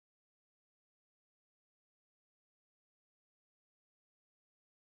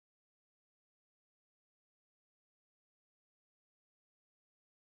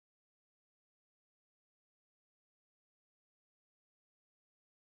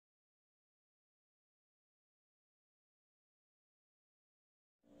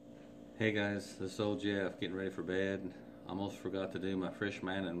Hey guys, this is Ole Jeff getting ready for bed. Almost forgot to do my Fresh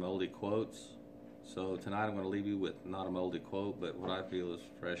Manna and Moldy Quotes. So tonight I'm going to leave you with not a moldy quote, but what I feel is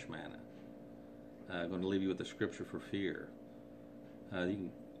fresh manna. I'm going to leave you with the scripture for fear. You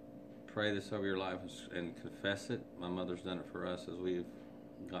can pray this over your life and confess it. My mother's done it for us as we've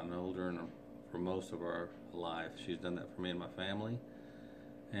gotten older, and for most of our life she's done that for me and my family,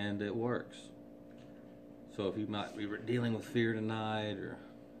 and it works. So if you might be dealing with fear tonight, or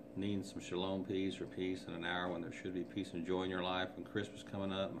needing some shalom peace or peace in an hour when there should be peace and joy in your life, and Christmas coming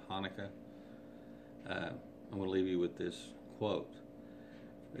up and Hanukkah, I'm going to leave you with this quote.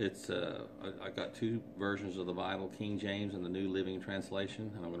 It's I got two versions of the Bible, King James and the New Living Translation,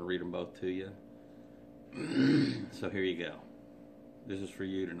 and I'm going to read them both to you. So here you go. This is for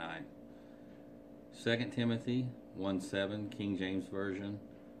you tonight. 2 Timothy 1:7, King James Version.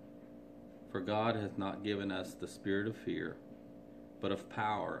 For God hath not given us the spirit of fear, but of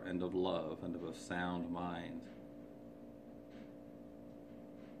power and of love and of a sound mind.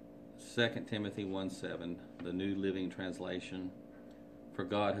 2 Timothy 1:7, the New Living Translation. For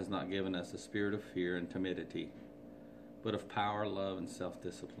God has not given us a spirit of fear and timidity, but of power, love, and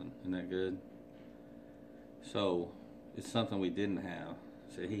self-discipline. Isn't that good? So, it's something we didn't have.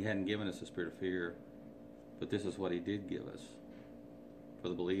 So He hadn't given us a spirit of fear, but this is what He did give us. For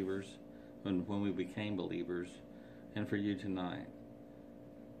the believers, when we became believers, and for you tonight.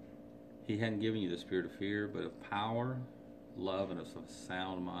 He hadn't given you the spirit of fear, but of power, love, and of a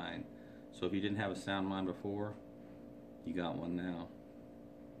sound mind. So if you didn't have a sound mind before, you got one now.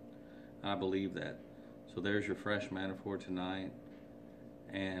 I believe that. So there's your fresh manna for tonight.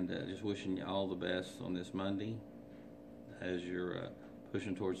 And just wishing you all the best on this Monday as you're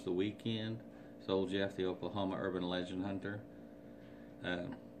pushing towards the weekend. It's Ole Jeff, the Oklahoma Urban Legend Hunter.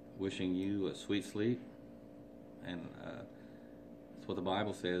 Wishing you a sweet sleep. And that's what the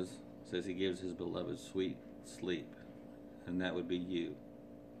Bible says. It says He gives His beloved sweet sleep. And that would be you.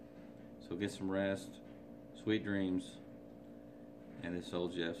 So get some rest, sweet dreams. And this Ole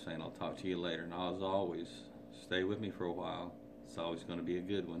Jeff saying, I'll talk to you later. And as always, stay with me for a while. It's always going to be a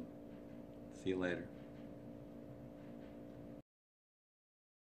good one. See you later.